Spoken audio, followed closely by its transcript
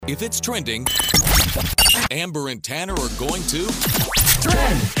If it's trending, Amber and Tanner are going to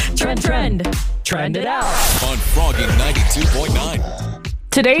Trend it out. on Froggy 92.9.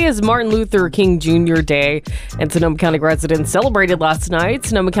 Today is Martin Luther King Jr. Day, and Sonoma County residents celebrated last night.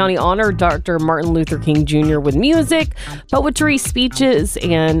 Sonoma County honored Dr. Martin Luther King Jr. with music, poetry, speeches,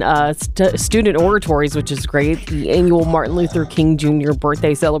 and student oratories, which is great. The annual Martin Luther King Jr.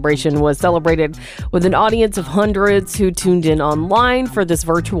 birthday celebration was celebrated with an audience of hundreds who tuned in online for this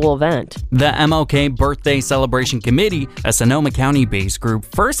virtual event. The MLK Birthday Celebration Committee, a Sonoma County-based group,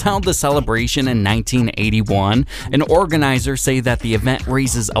 first held the celebration in 1981, and organizers say that the event raises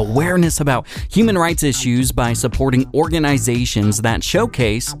awareness about human rights issues by supporting organizations that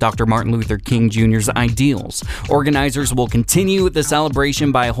showcase Dr. Martin Luther King Jr.'s ideals. Organizers will continue the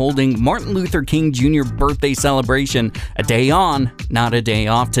celebration by holding Martin Luther King Jr. birthday celebration a day on, not a day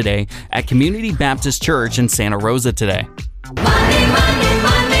off today, at Community Baptist Church in Santa Rosa today.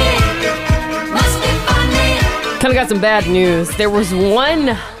 Kind of got some bad news. There was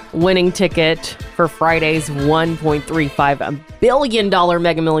one winning ticket for Friday's $1.35 billion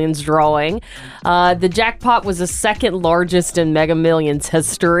Mega Millions drawing. The jackpot was the second largest in Mega Millions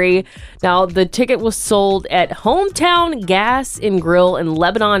history. Now, the ticket was sold at Hometown Gas and Grill in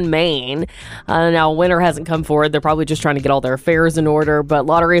Lebanon, Maine. Now, winner hasn't come forward. They're probably just trying to get all their affairs in order, but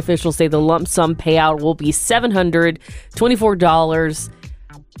lottery officials say the lump sum payout will be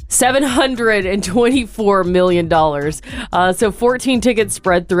 $724 million. So 14 tickets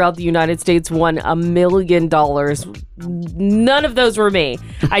spread throughout the United States won $1 million. None of those were me.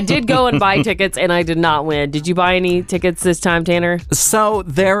 I did go and buy tickets and I did not win. Did you buy any tickets this time, Tanner? So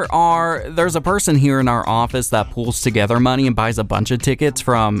there's a person here in our office that pulls together money and buys a bunch of tickets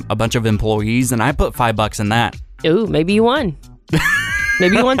from a bunch of employees, and I put $5 in that. Ooh, maybe you won.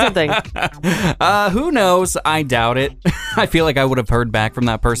 Maybe you won something. Who knows? I doubt it. I feel like I would have heard back from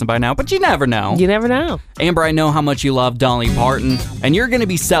that person by now, but you never know. You never know. Amber, I know how much you love Dolly Parton, and you're going to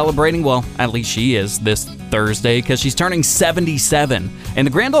be celebrating, well, at least she is, this Thursday, because she's turning 77. And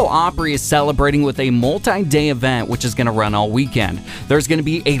the Grand Ole Opry is celebrating with a multi-day event, which is going to run all weekend. There's going to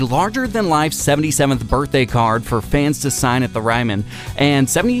be a larger-than-life 77th birthday card for fans to sign at the Ryman, and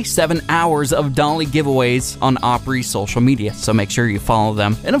 77 hours of Dolly giveaways on Opry's social media, so make sure you follow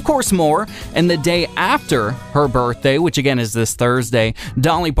them. And of course more. And the day after her birthday, which again is this Thursday,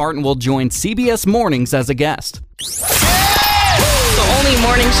 Dolly Parton will join CBS Mornings as a guest. The only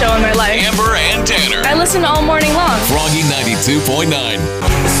morning show in my life. Amber and Tanner. I listen all morning long. Froggy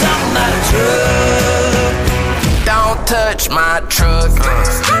 92.9. Don't touch my truck.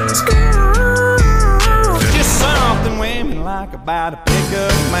 Just something women like about a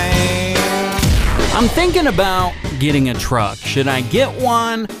pickup man. I'm thinking about getting a truck. Should I get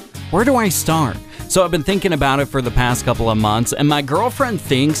one? Where do I start? So I've been thinking about it for the past couple of months, and my girlfriend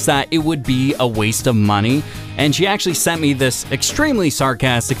thinks that it would be a waste of money. And she actually sent me this extremely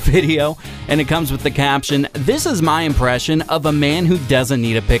sarcastic video, and it comes with the caption, "This is my impression of a man who doesn't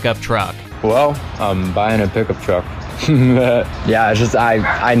need a pickup truck." Well, I'm buying a pickup truck. Yeah, it's just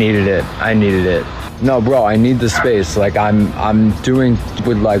I needed it. No, bro, I need the space. Like I'm doing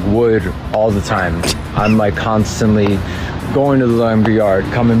with like wood all the time. I'm like constantly going to the lumberyard,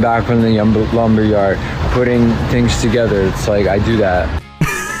 coming back from the lumberyard, putting things together. It's like I do that.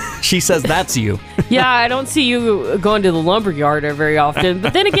 She says that's you. Yeah, I don't see you going to the lumberyard very often.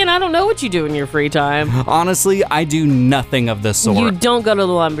 But then again, I don't know what you do in your free time. Honestly, I do nothing of the sort. You don't go to the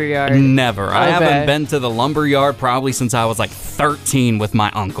lumberyard? Never. I Okay. haven't been to the lumberyard probably since I was like 13 with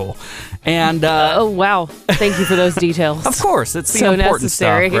my uncle. And oh, wow. Thank you for those details. of course, it's the So important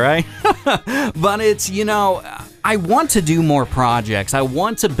necessary. stuff, right? But it's, I want to do more projects. I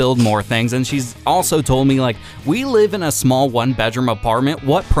want to build more things. And she's also told me, like, we live in a small one-bedroom apartment.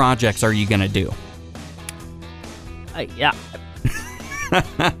 What projects are you going to do? Yeah.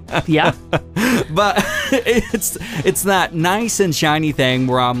 Yeah. But it's that nice and shiny thing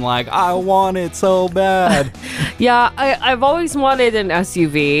where I'm like, I want it so bad. Yeah, I've always wanted an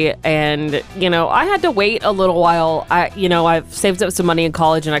SUV, and, I had to wait a little while. I've saved up some money in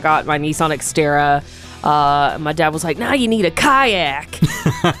college, and I got my Nissan Xterra. My dad was like, "Now you need a kayak."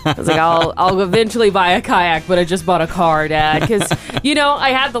 I was like, I'll eventually buy a kayak, but I just bought a car, Dad, because I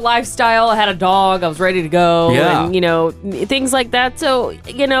had the lifestyle, I had a dog, I was ready to go, Yeah. and things like that. So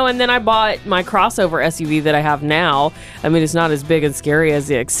and then I bought my crossover SUV that I have now. I mean, it's not as big and scary as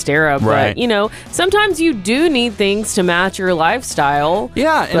the Xterra, Right. but sometimes you do need things to match your lifestyle.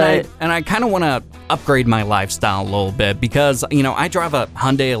 Yeah, but and I kind of want to upgrade my lifestyle a little bit because, I drive a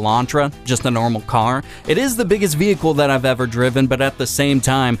Hyundai Elantra, just a normal car. It is the biggest vehicle that I've ever driven, but at the same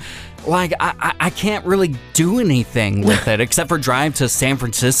time, I can't really do anything with it except for drive to San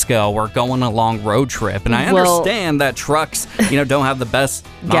Francisco or go on a long road trip. And I understand that trucks, don't have the best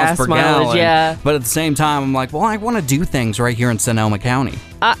miles per mileage, gallon. yeah. But at the same time, I'm like, I want to do things right here in Sonoma County.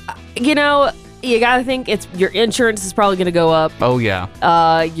 You got to think your insurance is probably going to go up. Oh,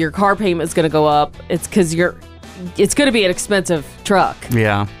 yeah. Your car payment is going to go up. It's because it's going to be an expensive truck.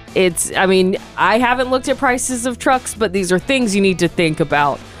 Yeah. I haven't looked at prices of trucks, but these are things you need to think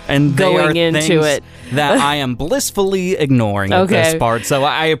about. And going into it that I am blissfully ignoring at this part, so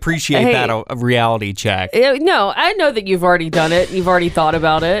I appreciate that a reality check. No, I know that you've already done it. You've already thought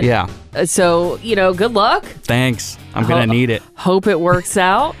about it. Yeah. So, good luck. Thanks. I'm going to need it. Hope it works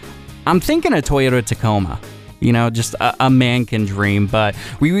out. I'm thinking a Toyota Tacoma. Just a man can dream. But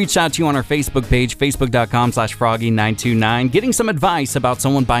we reached out to you on our Facebook page, facebook.com/froggy929, getting some advice about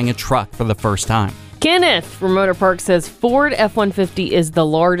someone buying a truck for the first time. Kenneth from Motor Park says Ford F-150 is the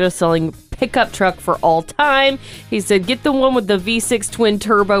largest selling pickup truck for all time. He said, get the one with the V6 twin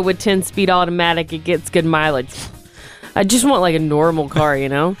turbo with 10-speed automatic. It gets good mileage. I just want like a normal car, I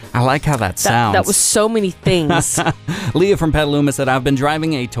like how that sounds. That was so many things. Leah from Petaluma said, I've been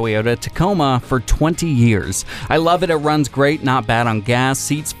driving a Toyota Tacoma for 20 years. I love it. It runs great, not bad on gas,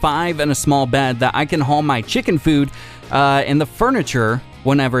 seats 5 and a small bed that I can haul my chicken food and the furniture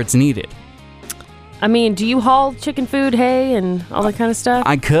whenever it's needed. Do you haul chicken food, hay, and all that kind of stuff?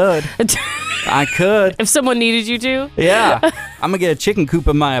 I could. If someone needed you to? Yeah. I'm going to get a chicken coop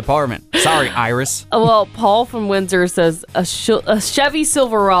in my apartment. Sorry, Iris. Well, Paul from Windsor says a Chevy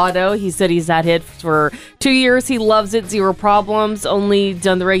Silverado. He said he's had it for 2 years. He loves it. 0 problems. Only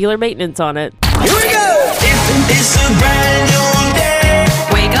done the regular maintenance on it. Here we go! It's a brand new day.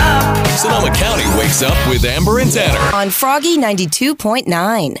 Wake up Sonoma County wakes up with Amber and Tanner. On Froggy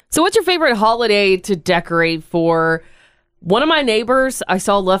 92.9. So what's your favorite holiday to decorate for? One of my neighbors, I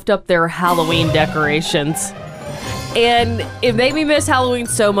saw left up their Halloween decorations. And it made me miss Halloween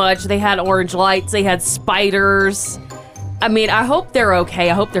so much. They had orange lights. They had spiders. I hope they're okay.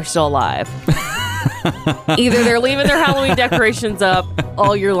 I hope they're still alive. Either they're leaving their Halloween decorations up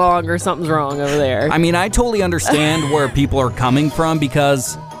all year long or something's wrong over there. I totally understand where people are coming from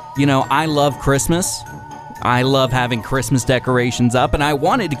because, I love Christmas. I love having Christmas decorations up, and I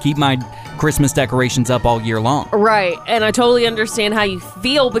wanted to keep my Christmas decorations up all year long. Right, and I totally understand how you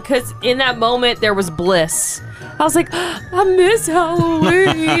feel because in that moment there was bliss. I was like, I miss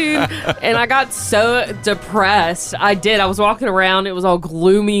Halloween. And I got so depressed. I did. I was walking around. It was all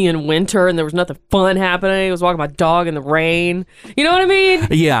gloomy and winter, and there was nothing fun happening. I was walking my dog in the rain. You know what I mean?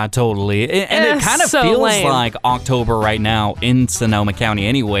 Yeah, totally. And it kind of so feels lame. like October right now in Sonoma County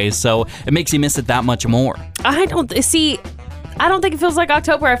anyways, so it makes you miss it that much more. I don't think it feels like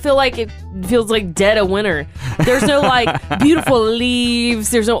October. I feel like it feels like dead of winter. There's no beautiful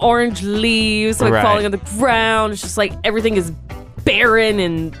leaves. There's no orange leaves falling on the ground. It's just like everything is barren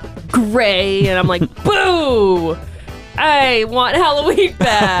and gray. And I'm like, boo! I want Halloween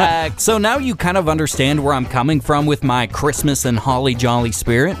back. So now you kind of understand where I'm coming from with my Christmas and holly jolly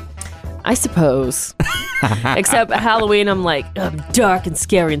spirit? I suppose. Except Halloween, I'm like, I'm dark and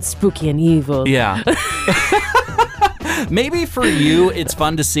scary and spooky and evil. Yeah. Maybe for you, it's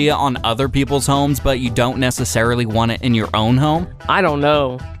fun to see it on other people's homes, but you don't necessarily want it in your own home. I don't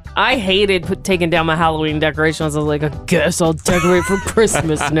know. I hated taking down my Halloween decorations. I was like, I guess I'll decorate for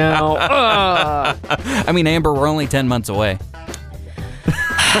Christmas now. Amber, we're only 10 months away.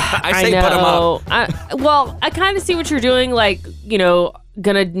 I say know. Put them up. I kind of see what you're doing.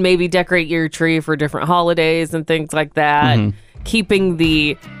 Gonna maybe decorate your tree for different holidays and things like that. Mm-hmm. Keeping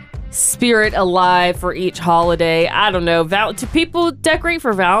the spirit alive for each holiday. I don't know. Do people decorate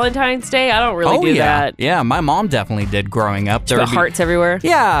for Valentine's Day? I don't really do that. Yeah, my mom definitely did growing up. There were hearts everywhere.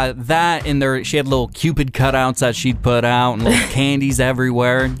 Yeah, that and she had little Cupid cutouts that she'd put out and little candies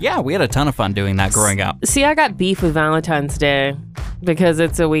everywhere. Yeah, we had a ton of fun doing that growing up. See, I got beef with Valentine's Day because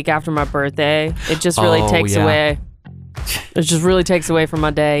it's a week after my birthday. It just really takes away. It just really takes away from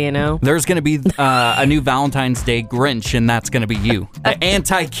my day, There's going to be a new Valentine's Day Grinch, and that's going to be you. The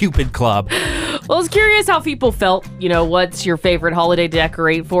Anti-Cupid Club. Well, I was curious how people felt, what's your favorite holiday to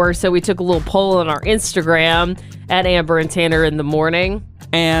decorate for? So we took a little poll on our Instagram at Amber and Tanner in the morning.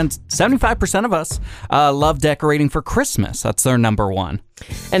 And 75% of us love decorating for Christmas. That's their number one.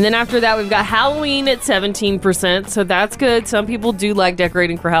 And then after that, we've got Halloween at 17%. So that's good. Some people do like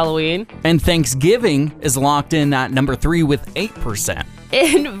decorating for Halloween. And Thanksgiving is locked in at number 3 with 8%.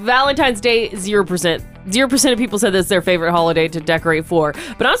 And Valentine's Day, 0%. 0% of people said that's their favorite holiday to decorate for.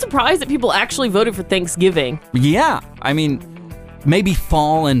 But I'm surprised that people actually voted for Thanksgiving. Yeah, I mean, maybe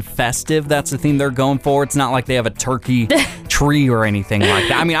fall and festive, that's the theme they're going for. It's not like they have a turkey tree or anything like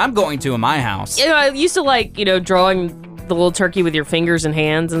that. I mean, I'm going to in my house. You know, I used to like, drawing the little turkey with your fingers and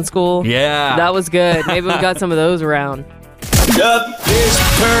hands in school. Yeah. That was good. Maybe we got some of those around. Up this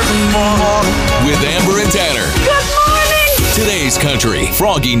perfect morning. With Amber and Tanner. Good morning! Today's Country,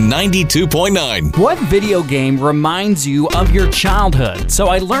 Froggy 92.9. What video game reminds you of your childhood? So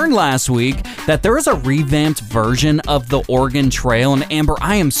I learned last week that there is a revamped version of the Oregon Trail, and Amber,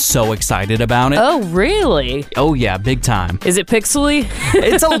 I am so excited about it. Oh, really? Oh yeah, big time. Is it pixely?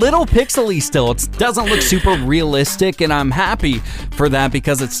 It's a little pixely still. It doesn't look super realistic, and I'm happy for that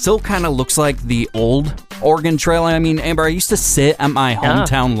because it still kind of looks like the old Oregon Trail. I mean, Amber, I used to sit at my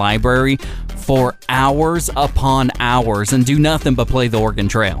hometown library for hours upon hours and do nothing but play the Oregon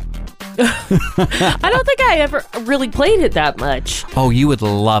Trail. I don't think I ever really played it that much. Oh, you would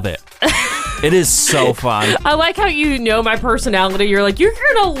love it. It is so fun. I like how you know my personality. You're like, you're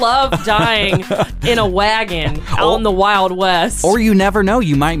gonna love dying in a wagon out in the Wild West. Or you never know,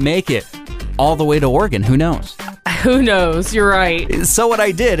 you might make it all the way to Oregon. Who knows? Who knows? You're right. So what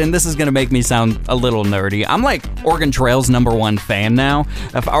I did, and this is going to make me sound a little nerdy, I'm like Oregon Trail's #1 fan now,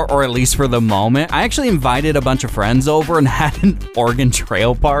 or at least for the moment. I actually invited a bunch of friends over and had an Oregon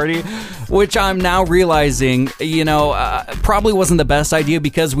Trail party, which I'm now realizing, probably wasn't the best idea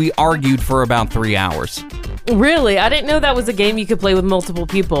because we argued for about 3 hours. Really? I didn't know that was a game you could play with multiple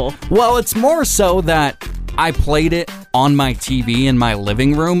people. Well, it's more so that I played it on my TV in my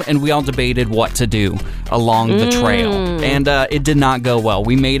living room, and we all debated what to do along the trail. And it did not go well.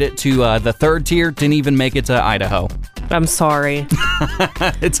 We made it to the 3rd tier, didn't even make it to Idaho. I'm sorry.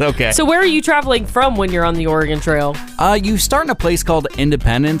 It's okay. So where are you traveling from when you're on the Oregon Trail? You start in a place called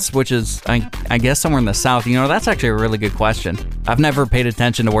Independence, which is, I guess, somewhere in the south. That's actually a really good question. I've never paid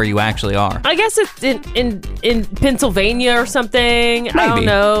attention to where you actually are. I guess it's in Pennsylvania or something. Maybe. I don't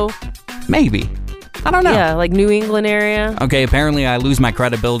know. Maybe. I don't know. Yeah, like New England area. Okay, apparently I lose my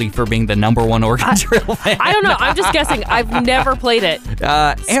credibility for being the #1 Oregon Trail fan. I don't know. I'm just guessing. I've never played it.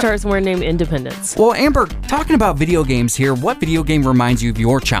 Starts somewhere named Independence. Well, Amber, talking about video games here, what video game reminds you of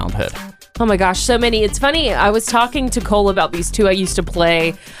your childhood? Oh my gosh, so many. It's funny. I was talking to Cole about these two I used to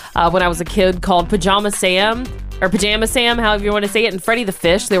play when I was a kid called Pajama Sam, however you want to say it, and Freddy the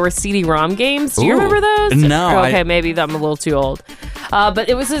Fish. They were CD-ROM games. Do you remember those? No. Okay, maybe I'm a little too old. But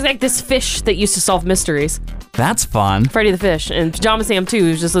it was just like this fish that used to solve mysteries. That's fun. Freddy the Fish. And Pajama Sam, too. He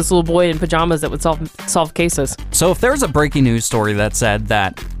was just this little boy in pajamas that would solve cases. So if there's a breaking news story that said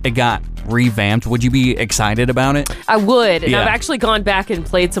that it got revamped, would you be excited about it? I would. And Yeah. I've actually gone back and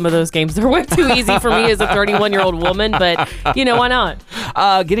played some of those games. They're way too easy for me as a 31-year-old woman, but, why not?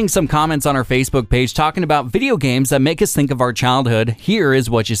 Getting some comments on our Facebook page talking about video games that make us think of our childhood. Here is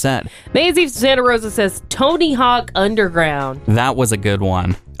what you said. Maisie Santa Rosa says, Tony Hawk Underground. That was a good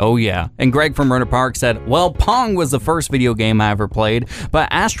one. Oh, yeah. And Greg from Myrna Park said, well, Pong was the first video game I ever played, but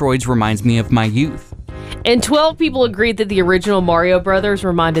Asteroids reminds me of my youth. And 12 people agreed that the original Mario Brothers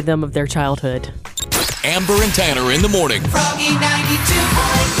reminded them of their childhood. Amber and Tanner in the morning. Froggy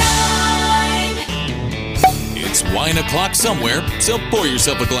 92.9. It's wine o'clock somewhere, so pour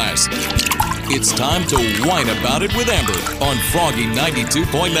yourself a glass. It's time to whine about it with Amber on Froggy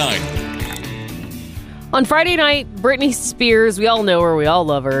 92.9. On Friday night, Britney Spears, we all know her, we all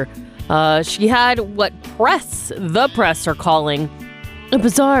love her. She had what the press are calling a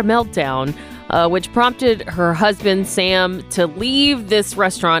bizarre meltdown, which prompted her husband, Sam, to leave this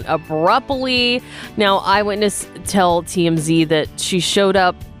restaurant abruptly. Now, eyewitness tell TMZ that she showed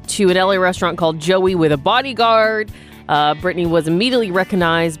up to an LA restaurant called Joey with a bodyguard. Britney was immediately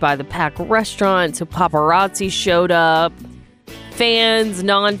recognized by the packed restaurant, so paparazzi showed up. Fans,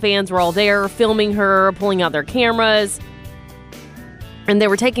 non-fans were all there filming her, pulling out their cameras. And they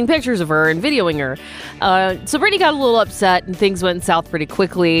were taking pictures of her and videoing her. So Britney got a little upset and things went south pretty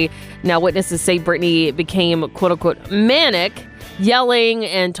quickly. Now witnesses say Britney became quote-unquote manic, yelling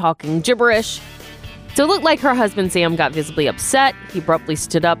and talking gibberish. So it looked like her husband Sam got visibly upset. He abruptly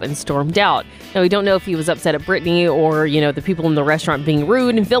stood up and stormed out. Now we don't know if he was upset at Britney or, the people in the restaurant being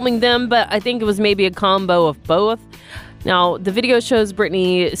rude and filming them, but I think it was maybe a combo of both. Now, the video shows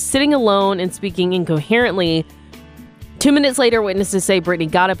Britney sitting alone and speaking incoherently. 2 minutes later, witnesses say Britney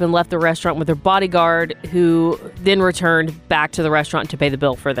got up and left the restaurant with her bodyguard, who then returned back to the restaurant to pay the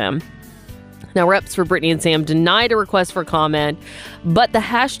bill for them. Now, reps for Britney and Sam denied a request for comment, but the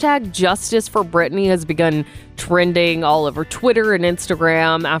hashtag Justice for Britney has begun trending all over Twitter and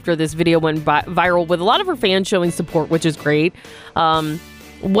Instagram after this video went viral with a lot of her fans showing support, which is great.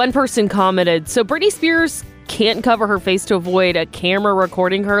 One person commented, so Britney Spears can't cover her face to avoid a camera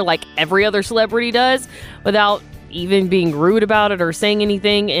recording her like every other celebrity does without even being rude about it or saying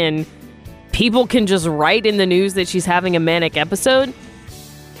anything, and people can just write in the news that she's having a manic episode.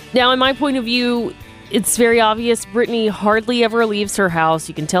 Now, in my point of view, it's very obvious Britney hardly ever leaves her house.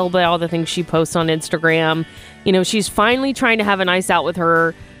 You can tell by all the things she posts on Instagram. You know, she's finally trying to have a nice out with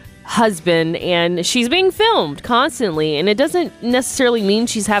her husband, and she's being filmed constantly, and it doesn't necessarily mean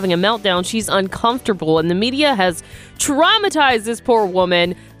she's having a meltdown. She's uncomfortable, and the media has traumatized this poor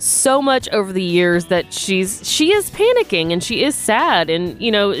woman so much over the years that she is panicking, and she is sad, and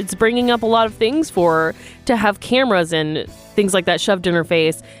you know, it's bringing up a lot of things for her to have cameras and things like that shoved in her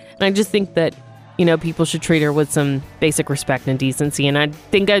face. And I just think that, you know, people should treat her with some basic respect and decency, and I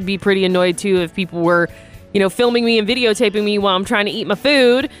think I'd be pretty annoyed too if people were, you know, filming me and videotaping me while I'm trying to eat my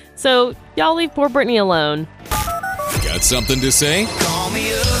food. So y'all leave poor Britney alone. Got something to say? Call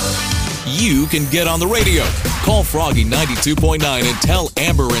me up. You can get on the radio. Call Froggy 92.9 and tell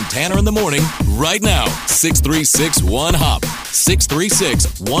Amber and Tanner in the morning right now. 636-1HOP.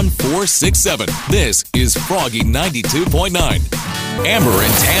 636-1467. This is Froggy 92.9. Amber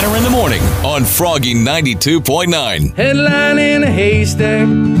and Tanner in the morning on Froggy 92.9. Headline in a haystack,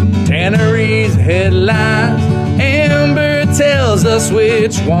 Tannery's headlines. Amber tells us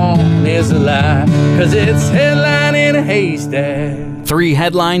which one is a lie, 'cause it's headline in a haystack. 3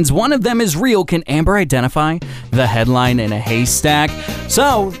 headlines, one of them is real. Can Amber identify the headline in a haystack?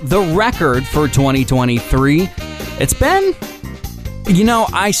 So, the record for 2023, it's been... You know,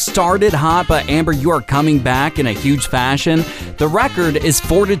 I started hot, but Amber, you are coming back in a huge fashion. The record is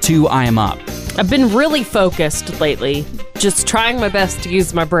 4-2, I am up. I've been really focused lately, just trying my best to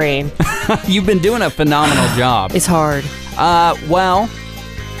use my brain. You've been doing a phenomenal job. It's hard. Well,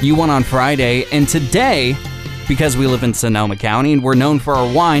 you won on Friday, and today, because we live in Sonoma County and we're known for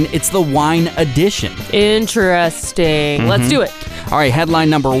our wine, it's the wine edition. Interesting. Let's do it. All right,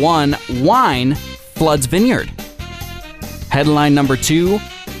 headline number 1, wine floods vineyard. Headline number 2,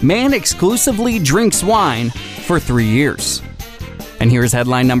 man exclusively drinks wine for 3 years. And here's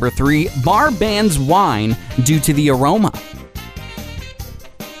headline number 3, bar bans wine due to the aroma.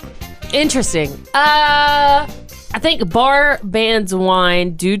 Interesting. I think bar bans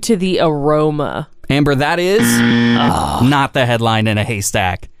wine due to the aroma. Amber, that is not the headline in a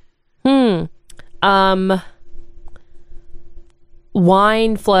haystack. Wine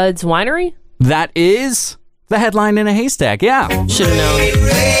floods winery? That is the headline in a haystack, yeah. Should have known.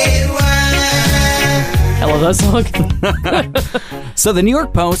 I love that song. So the New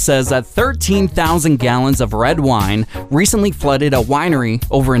York Post says that 13,000 gallons of red wine recently flooded a winery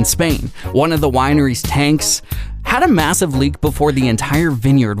over in Spain. One of the winery's tanks had a massive leak before the entire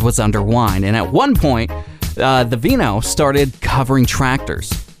vineyard was under wine, and at one point, the vino started covering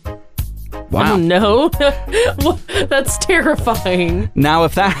tractors. Wow. Oh, no. That's terrifying. Now,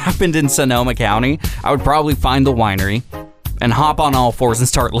 if that happened in Sonoma County, I would probably find the winery and hop on all fours and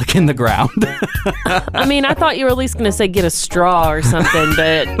start licking the ground. I mean, I thought you were at least going to say get a straw or something,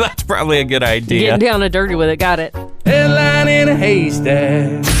 but... That's probably a good idea. Getting down and dirty with it. Got it. Headline in a haystack.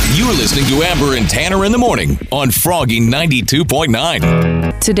 You're listening to Amber and Tanner in the morning on Froggy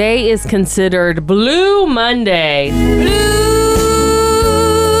 92.9. Today is considered Blue Monday.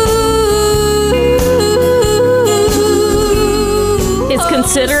 It's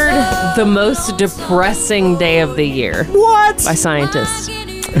considered the most depressing day of the year. What? By scientists.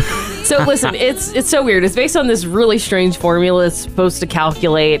 So listen, it's so weird. It's based on this really strange formula. It's supposed to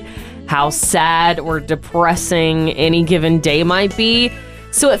calculate how sad or depressing any given day might be.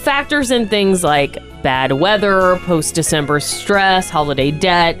 So it factors in things like bad weather, post-December stress, holiday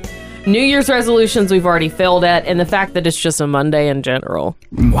debt, New Year's resolutions we've already failed at, and the fact that it's just a Monday in general.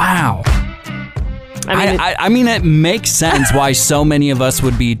 Wow. I mean, it makes sense why so many of us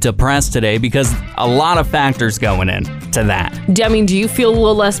would be depressed today, because a lot of factors going into that. I mean, do you feel a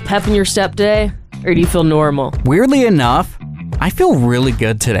little less pep in your step today? Or do you feel normal? Weirdly enough, I feel really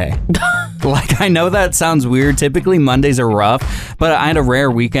good today. Like, I know that sounds weird. Typically, Mondays are rough, but I had a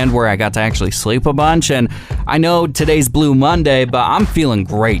rare weekend where I got to actually sleep a bunch, and I know today's Blue Monday, but I'm feeling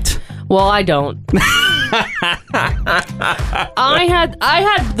great. Well, I don't. I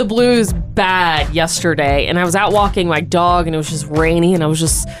had the blues bad yesterday, and I was out walking my dog, and it was just rainy, and I was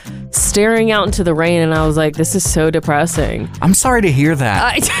just staring out into the rain, and I was like, this is so depressing. I'm sorry to hear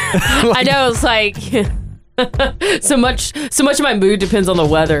that. I know, it's like, So much of my mood depends on the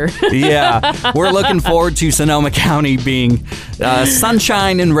weather. Yeah, we're looking forward to Sonoma County being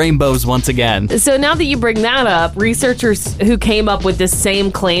sunshine and rainbows once again. So now that you bring that up, researchers who came up with this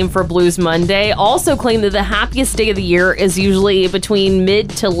same claim for Blues Monday also claim that the happiest day of the year is usually between mid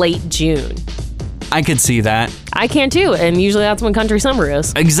to late June. I could see that. I can too, and usually that's when country summer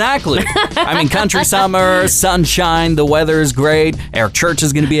is. Exactly. I mean, country summer, sunshine, the weather is great. Our church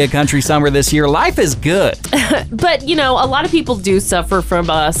is going to be a country summer this year. Life is good. But, you know, a lot of people do suffer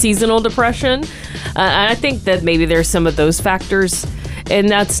from seasonal depression. I think that maybe there's some of those factors in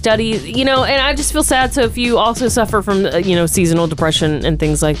that study, you know, and I just feel sad. So if you also suffer from, seasonal depression and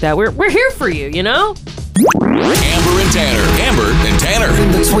things like that, we're here for you, you know? Amber and Tanner. Amber and Tanner.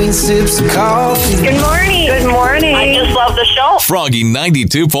 In between sips of coffee. Good morning. Good morning. I just love the show. Froggy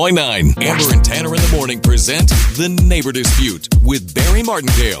 92.9. Amber and Tanner in the morning present The Neighbor Dispute with Barry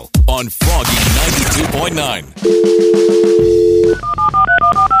Martindale on Froggy 92.9.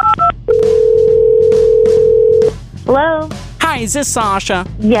 Hello? Hi, is this Sasha?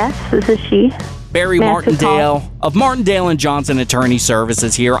 Yes, this is she. Barry May I ask who's Martindale of Martindale and Johnson Attorney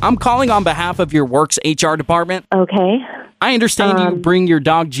Services here. I'm calling on behalf of your work's HR department. Okay. I understand you bring your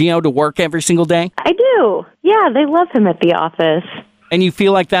dog Geo to work every single day, I do. Yeah, they love him at the office. and you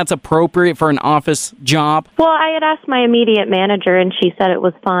feel like that's appropriate for an office job? Well, I had asked my immediate manager, and she said it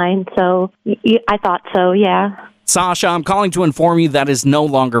was fine, so I thought so, yeah. Sasha, I'm calling to inform you that is no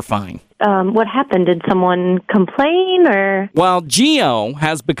longer fine. What happened? Did someone complain, or? Well, Geo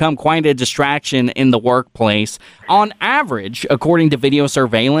has become quite a distraction in the workplace. On average, according to video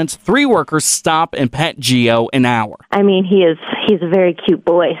surveillance, 3 workers stop and pet Geo an hour. I mean, he's a very cute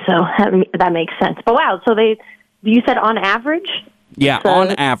boy, so that makes sense. But wow, so you said on average? Yeah, so,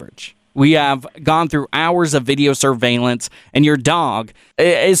 on average. We have gone through hours of video surveillance, and your dog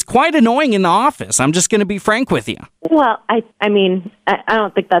is quite annoying in the office. I'm just going to be frank with you. Well, I mean, I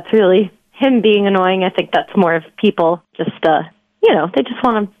don't think that's really him being annoying. I think that's more of people just, they just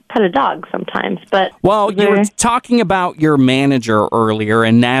want to pet a dog sometimes. But well, you were talking about your manager earlier,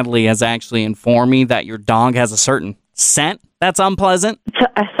 and Natalie has actually informed me that your dog has a certain scent that's unpleasant.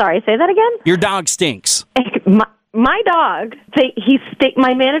 Sorry, say that again? Your dog stinks. My dog,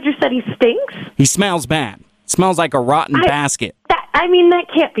 my manager said he stinks? He smells bad. Smells like a rotten basket. That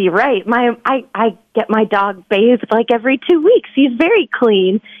can't be right. I get my dog bathed like every 2 weeks. He's very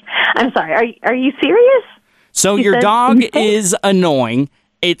clean. I'm sorry. Are you serious? So your dog is annoying.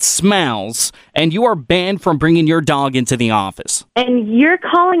 It smells, and you are banned from bringing your dog into the office. And you're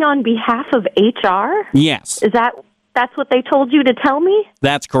calling on behalf of HR? Yes. That's what they told you to tell me?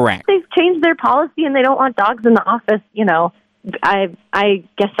 That's correct. They've changed their policy and they don't want dogs in the office. I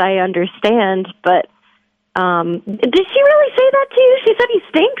guess I understand, but did she really say that to you? She said he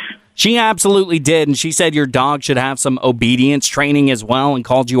stinks? She absolutely did, and she said your dog should have some obedience training as well and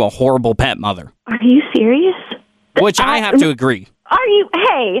called you a horrible pet mother. Are you serious? Which I have to agree. Are you?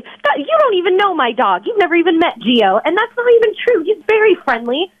 Hey, you don't even know my dog. You've never even met Geo, and that's not even true. He's very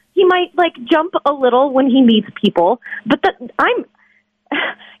friendly. He might jump a little when he meets people, but are you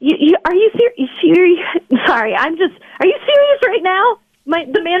serious? Sorry, are you serious right now?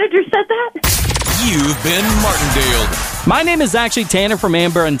 The manager said that? You've been Martindale. My name is actually Tanner from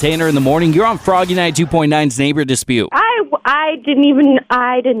Amber and Tanner in the Morning. You're on Froggy 92.9's Neighbor Dispute. I didn't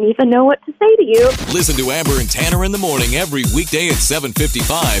even know what to say to you. Listen to Amber and Tanner in the Morning every weekday at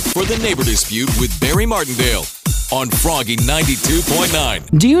 7:55 for the Neighbor Dispute with Barry Martindale on Froggy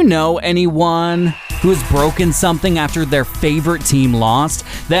 92.9. Do you know anyone who has broken something after their favorite team lost?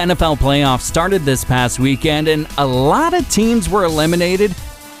 The NFL playoffs started this past weekend, and a lot of teams were eliminated,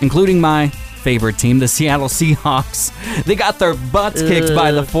 including my favorite team, the Seattle Seahawks. They got their butts kicked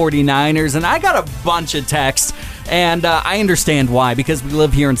by the 49ers, and I got a bunch of texts, and I understand why, because we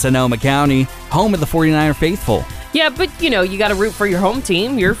live here in Sonoma County, home of the 49er faithful. Yeah, but, you got to root for your home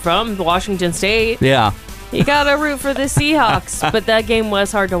team. You're from Washington State. Yeah. You got to root for the Seahawks, but that game was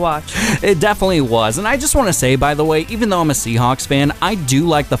hard to watch. It definitely was. And I just want to say, by the way, even though I'm a Seahawks fan, I do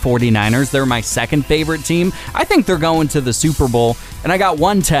like the 49ers. They're my second favorite team. I think they're going to the Super Bowl. And I got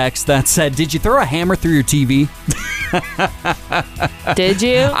one text that said, "Did you throw a hammer through your TV?" Did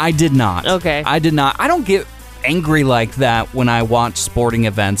you? I did not. Okay. I did not. I don't get angry like that when I watch sporting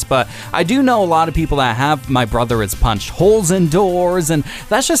events, but I do know a lot of people that have. My brother has punched holes in doors, and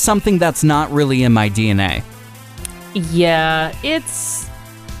that's just something that's not really in my DNA. Yeah, it's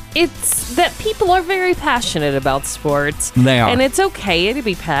it's that people are very passionate about sports. They are. And it's okay to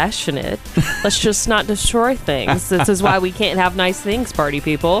be passionate. Let's just not destroy things. This is why we can't have nice things, party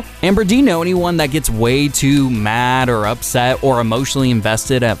people. Amber, do you know anyone that gets way too mad or upset or emotionally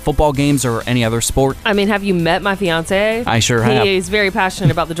invested at football games or any other sport? I mean, have you met my fiance? I sure have. He is very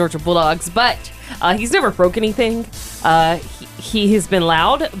passionate about the Georgia Bulldogs, but he's never broke anything. He has been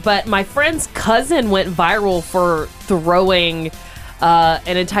loud, but my friend's cousin went viral for throwing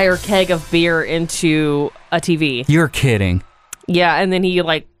an entire keg of beer into a TV. You're kidding. Yeah, and then he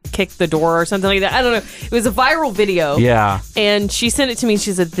kicked the door or something like that. I don't know. It was a viral video. Yeah. And she sent it to me.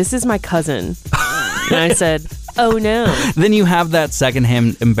 She said, "This is my cousin." And I said, "Oh no." Then you have that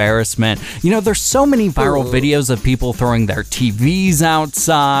secondhand embarrassment. There's so many viral videos of people throwing their TVs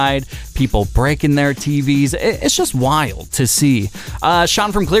outside, people breaking their TVs. It's just wild to see.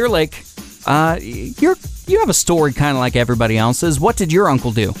 Sean from Clear Lake, you have a story kind of like everybody else's. What did your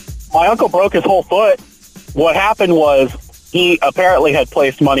uncle do? My uncle broke his whole foot. What happened was he apparently had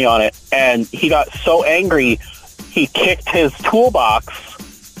placed money on it, and he got so angry, he kicked his toolbox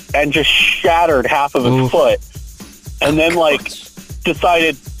and just shattered half of his foot. And then,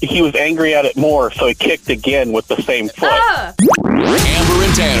 decided he was angry at it more, so he kicked again with the same foot. Amber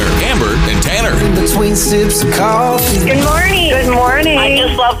and Tanner. Amber and Tanner. In between sips of coffee. Good morning. Good morning. I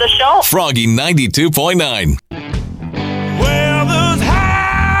just love the show. Froggy 92.9. Well, there's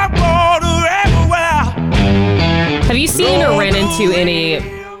high water everywhere. Have you seen or ran into any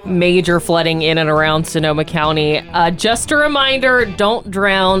major flooding in and around Sonoma County? Just a reminder, don't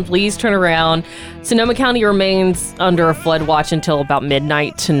drown. Please turn around. Sonoma County remains under a flood watch until about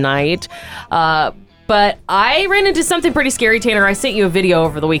midnight tonight. But I ran into something pretty scary, Tanner. I sent you a video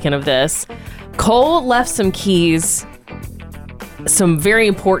over the weekend of this. Cole left some keys, some very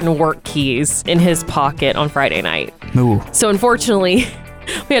important work keys, in his pocket on Friday night. Ooh. So unfortunately,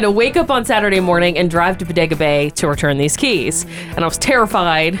 we had to wake up on Saturday morning and drive to Bodega Bay to return these keys. And I was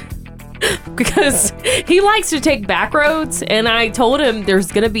terrified because he likes to take back roads. And I told him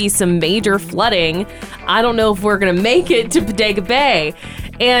there's going to be some major flooding. I don't know if we're going to make it to Bodega Bay.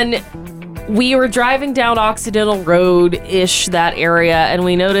 And we were driving down Occidental Road-ish, that area, and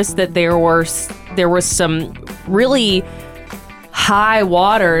we noticed that there was some really high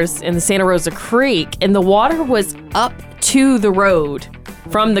waters in the Santa Rosa Creek, and the water was up to the road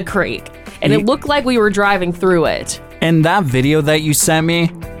from the creek, and it looked like we were driving through it. And that video that you sent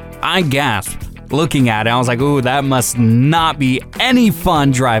me, I gasped looking at it. I was like, ooh, that must not be any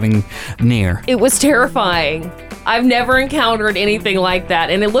fun driving near. It was terrifying. I've never encountered anything like that.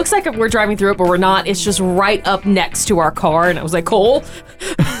 And it looks like we're driving through it, but we're not. It's just right up next to our car. And I was like, Cole,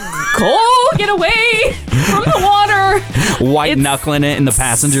 get away from the water. White knuckling it in the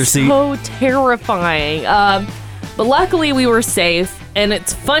passenger seat. So terrifying. But luckily we were safe. And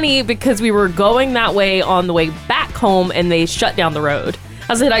it's funny because we were going that way on the way back home and they shut down the road.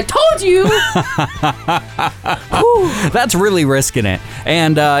 I said, I told you. That's really risking it.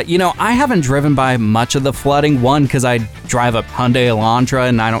 And, I haven't driven by much of the flooding. One, because I drive a Hyundai Elantra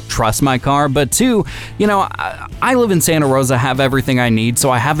and I don't trust my car. But two, I live in Santa Rosa, have everything I need.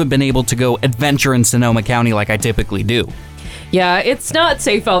 So I haven't been able to go adventure in Sonoma County like I typically do. Yeah, it's not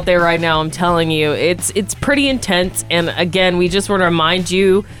safe out there right now, I'm telling you. It's pretty intense. And again, we just want to remind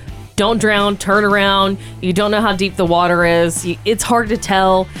you, don't drown, turn around. You don't know how deep the water is. It's hard to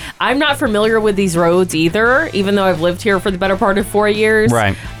tell. I'm not familiar with these roads either, even though I've lived here for the better part of 4 years.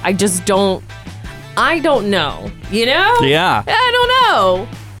 Right. I don't know, Yeah. I don't know.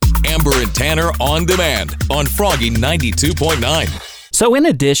 Amber and Tanner on demand on Froggy 92.9. So in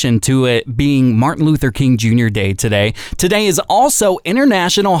addition to it being Martin Luther King Jr. Day today is also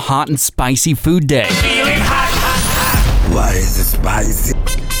International Hot and Spicy Food Day. Why is it spicy?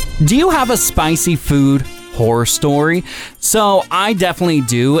 Do you have a spicy food horror story? So I definitely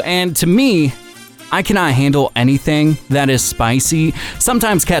do, and to me, I cannot handle anything that is spicy.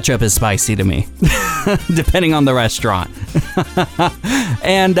 Sometimes ketchup is spicy to me, depending on the restaurant.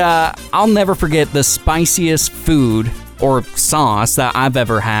 And I'll never forget the spiciest food or sauce that I've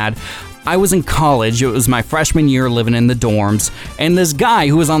ever had. I was in college. It was my freshman year living in the dorms, and this guy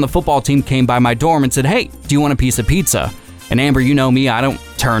who was on the football team came by my dorm and said, "Hey, do you want a piece of pizza?" And Amber, you know me, I don't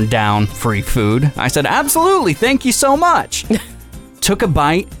turn down free food. I said, "Absolutely, thank you so much." Took a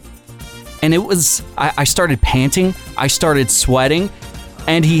bite, and it was, I started panting, I started sweating,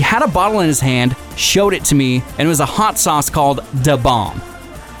 and he had a bottle in his hand, showed it to me, and it was a hot sauce called Da Bomb.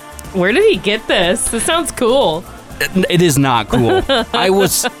 Where did he get this? This sounds cool. It is not cool. I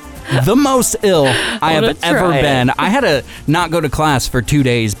was the most ill I have ever been. I had to not go to class for 2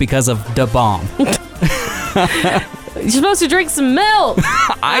 days because of Da Bomb. You're supposed to drink some milk.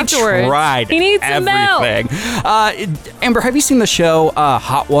 I afterwards. tried. He needs some milk. everything. Amber, have you seen the show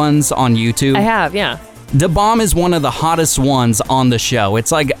Hot Ones on YouTube? I have, yeah. Da Bomb is one of the hottest ones on the show.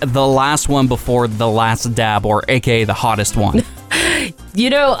 It's like the last one before the last dab, or AKA the hottest one. You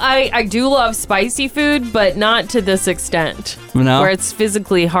know, I do love spicy food, but not to this extent. No? Where it's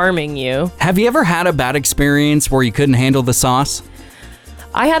physically harming you. Have you ever had a bad experience where you couldn't handle the sauce?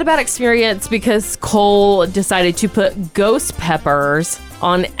 I had a bad experience because Cole decided to put ghost peppers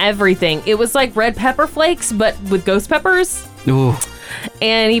on everything. It was like red pepper flakes, but with ghost peppers. Ooh.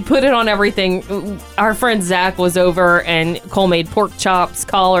 And he put it on everything. Our friend Zach was over, and Cole made pork chops,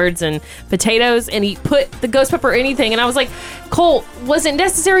 collards, and potatoes, and he put the ghost pepper anything. And I was like, Cole, was it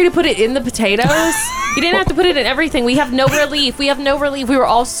necessary to put it in the potatoes? You didn't have to put it in everything. We have no relief. We were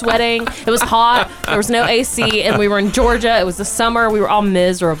all sweating. It was hot. There was no AC, and we were in Georgia. It was the summer. We were all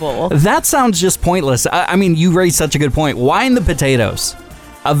miserable. That sounds just pointless. I mean, you raised such a good point. Why in the potatoes?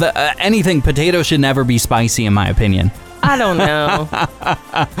 Anything, potatoes should never be spicy, in my opinion. I don't know.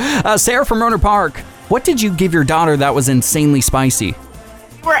 Sarah from Roner Park, what did you give your daughter that was insanely spicy?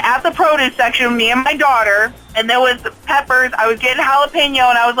 We were at the produce section, me and my daughter, and there was peppers. I was getting jalapeno,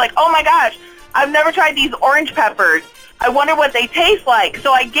 and I was like, oh my gosh, I've never tried these orange peppers. I wonder what they taste like.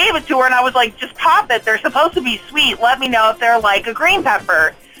 So I gave it to her, and I was like, just pop it. They're supposed to be sweet. Let me know if they're like a green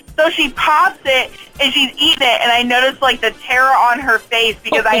pepper. So she pops it, and she's eating it, and I noticed like the terror on her face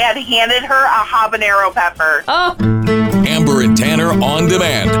because I had handed her a habanero pepper. Oh. Amber and Tanner on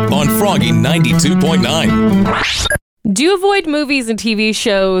demand on Froggy 92.9. Do you avoid movies and TV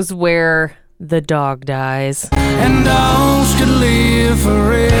shows where the dog dies? And dogs could live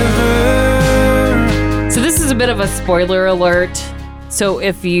forever. So this is a bit of a spoiler alert. So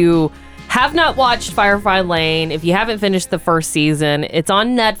if you have not watched Firefly Lane, if you haven't finished the first season, it's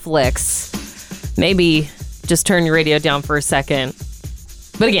on Netflix. Maybe just turn your radio down for a second.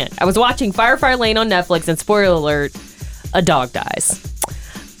 But again, I was watching Firefly Lane on Netflix, and spoiler alert, a dog dies.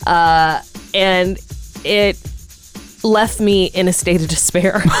 And it left me in a state of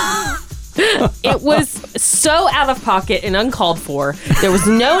despair. It was so out of pocket and uncalled for. It was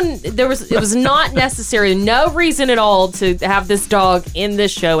not necessary, no reason at all to have this dog in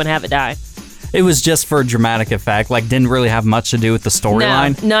this show and have it die. It was just for dramatic effect, like didn't really have much to do with the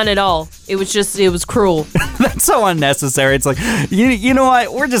storyline. No, none at all. It was cruel. That's so unnecessary. It's like, you know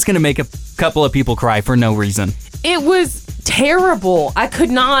what? We're just going to make a couple of people cry for no reason. It was terrible. I could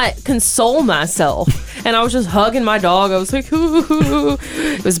not console myself. And I was just hugging my dog. I was like, ooh.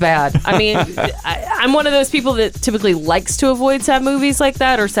 It was bad. I mean, I'm one of those people that typically likes to avoid sad movies like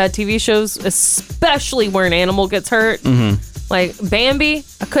that or sad TV shows, especially where an animal gets hurt. Mm-hmm. Like Bambi,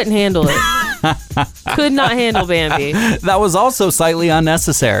 I couldn't handle it. Could not handle Bambi. That was also slightly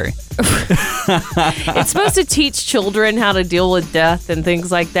unnecessary. It's supposed to teach children how to deal with death and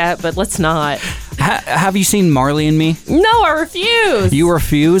things like that, but let's not. Have you seen Marley and Me? No, I refuse. You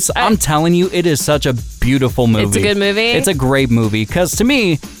refuse? I'm telling you, it is such a beautiful movie. It's a good movie? It's a great movie. Because to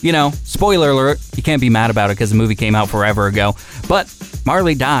me, spoiler alert, you can't be mad about it because the movie came out forever ago. But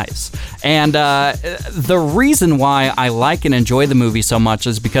Marley dies. And the reason why I like and enjoy the movie so much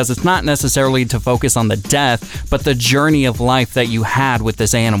is because it's not necessarily to focus on the death, but the journey of life that you had with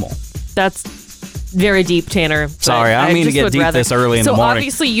this animal. That's very deep, Tanner. Sorry, I don't mean to get deep this early in the morning. So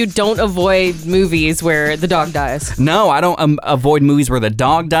obviously you don't avoid movies where the dog dies. No, I don't avoid movies where the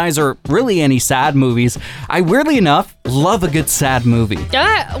dog dies or really any sad movies. I, weirdly enough, love a good sad movie.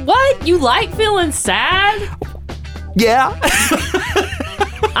 What? You like feeling sad? Yeah.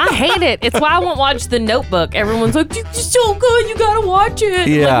 I hate it. It's why I won't watch The Notebook. Everyone's like, it's so good, you gotta watch it.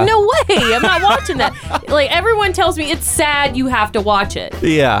 Yeah. Like, no way, I'm not watching that. Like, everyone tells me it's sad, you have to watch it.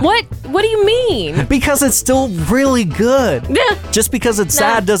 Yeah. What do you mean? Because it's still really good. Just because it's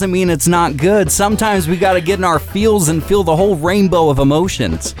sad doesn't mean it's not good. Sometimes we gotta get in our feels and feel the whole rainbow of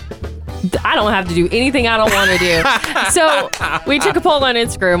emotions. I don't have to do anything I don't want to do. So we took a poll on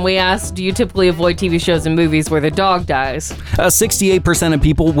Instagram. We asked, do you typically avoid TV shows and movies where the dog dies? 68% of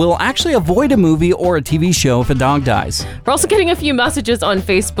people will actually avoid a movie or a TV show if a dog dies. We're also getting a few messages on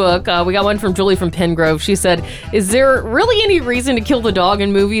Facebook. We got one from Julie from Pengrove. She said, is there really any reason to kill the dog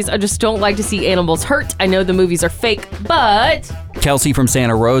in movies? I just don't like to see animals hurt. I know the movies are fake, but... Kelsey from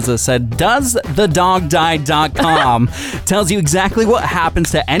Santa Rosa said, doesthedogdie.com tells you exactly what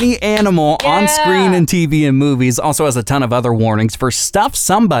happens to any animal on screen and TV and movies. Also has a ton of other warnings for stuff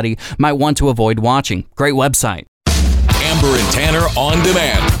somebody might want to avoid watching. Great website. Amber and Tanner on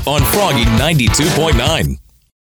demand on Froggy 92.9.